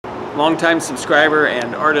Longtime subscriber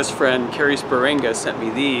and artist friend Carrie Sparenga sent me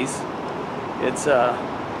these. It's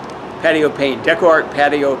patio paint, Deco Art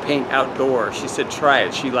Patio Paint Outdoor. She said try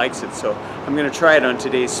it, she likes it, so I'm going to try it on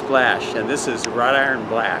today's splash, and this is wrought iron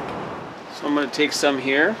black. So I'm going to take some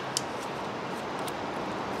here.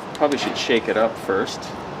 Probably should shake it up first.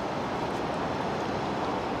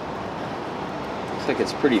 Looks like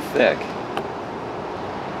it's pretty thick.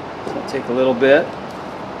 So I'll take a little bit,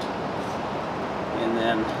 and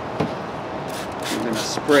then I'm going to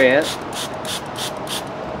spray it.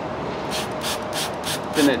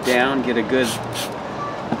 Thin it down, get a good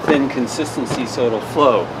thin consistency so it'll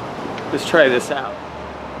flow. Let's try this out.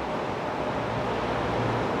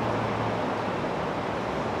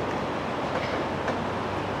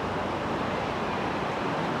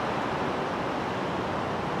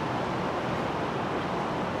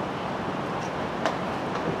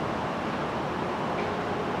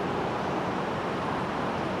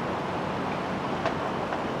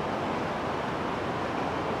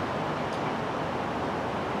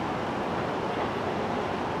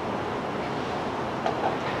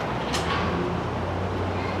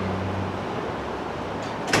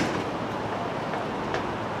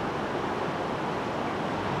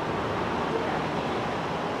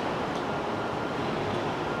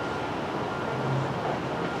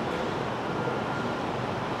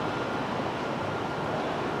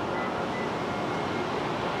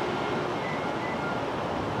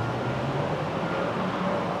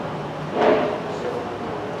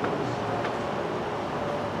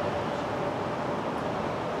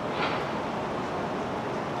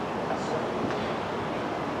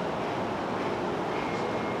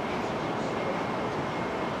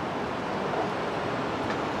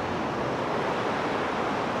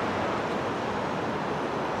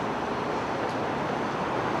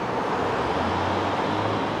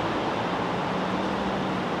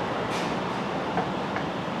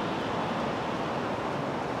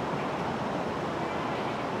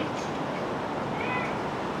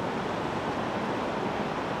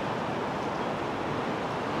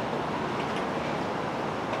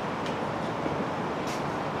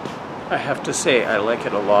 I have to say I like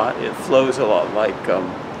it a lot. It flows a lot like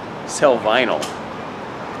cell vinyl,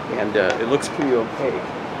 and it looks pretty opaque.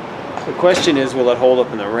 The question is, will it hold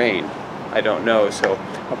up in the rain? I don't know, so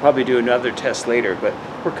I'll probably do another test later, but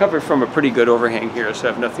we're covered from a pretty good overhang here, so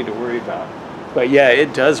I have nothing to worry about. But yeah,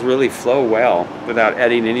 it does really flow well without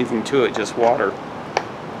adding anything to it, just water.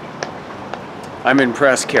 I'm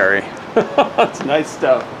impressed, Carrie. It's nice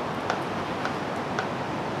stuff.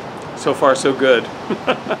 So far, so good.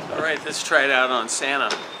 All right, let's try it out on Santa.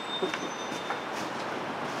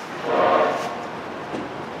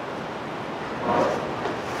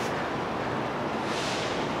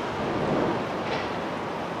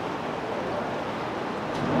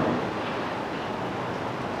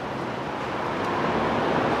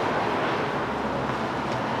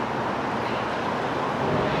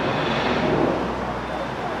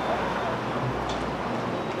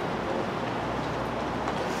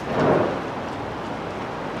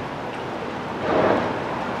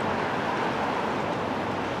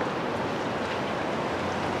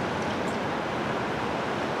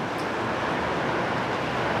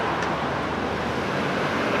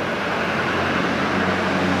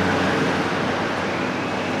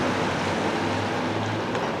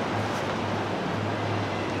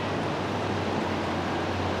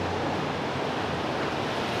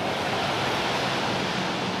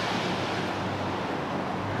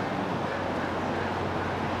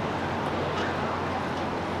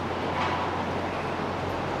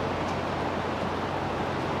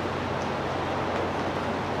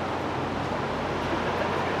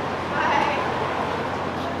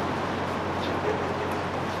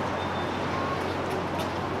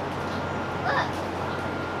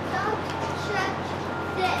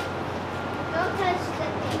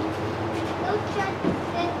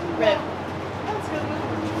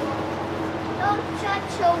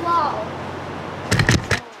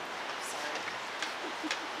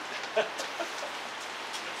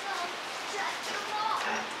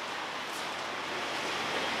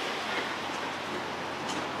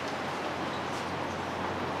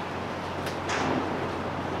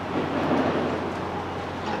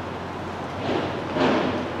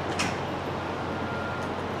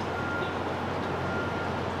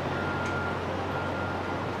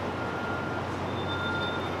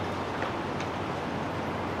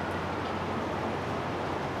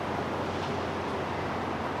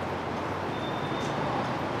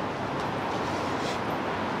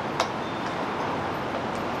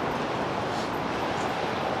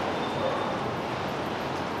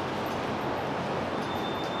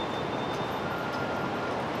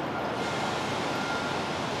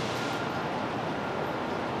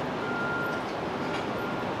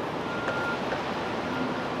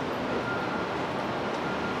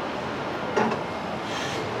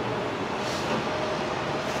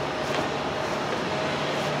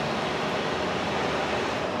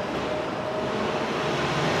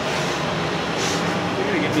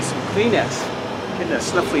 Kleenex. Getting a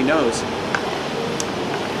snuffly nose.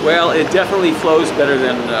 Well, it definitely flows better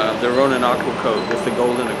than the Ronin Aqua Coat with the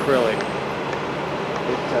golden acrylic.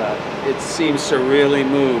 It seems to really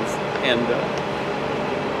move, and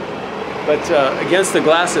but against the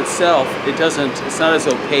glass itself, it doesn't. It's not as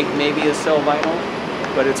opaque maybe as cell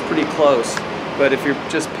vinyl, but it's pretty close. But if you're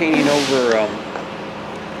just painting over,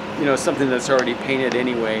 you know, something that's already painted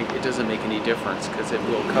anyway, it doesn't make any difference because it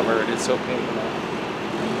will cover it. It's opaque enough.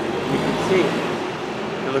 You can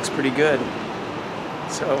see it looks pretty good.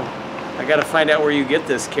 So I got to find out where you get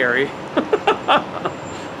this, Carrie,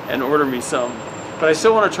 and order me some. But I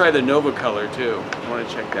still want to try the Nova color too. I want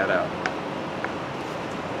to check that out.